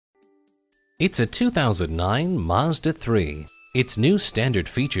It's a 2009 Mazda 3. Its new standard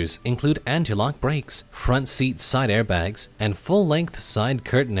features include anti-lock brakes, front seat side airbags, and full-length side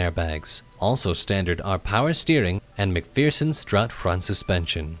curtain airbags. Also standard are power steering and McPherson strut front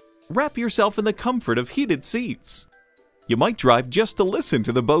suspension. Wrap yourself in the comfort of heated seats. You might drive just to listen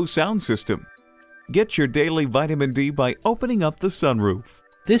to the Bose sound system. Get your daily vitamin D by opening up the sunroof.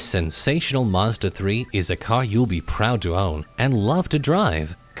 This sensational Mazda 3 is a car you'll be proud to own and love to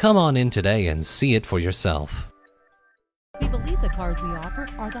drive. Come on in today and see it for yourself. We believe the cars we offer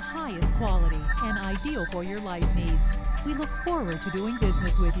are the highest quality and ideal for your life needs. We look forward to doing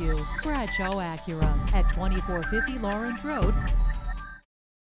business with you. Bradshaw Acura at 2450 Lawrence Road,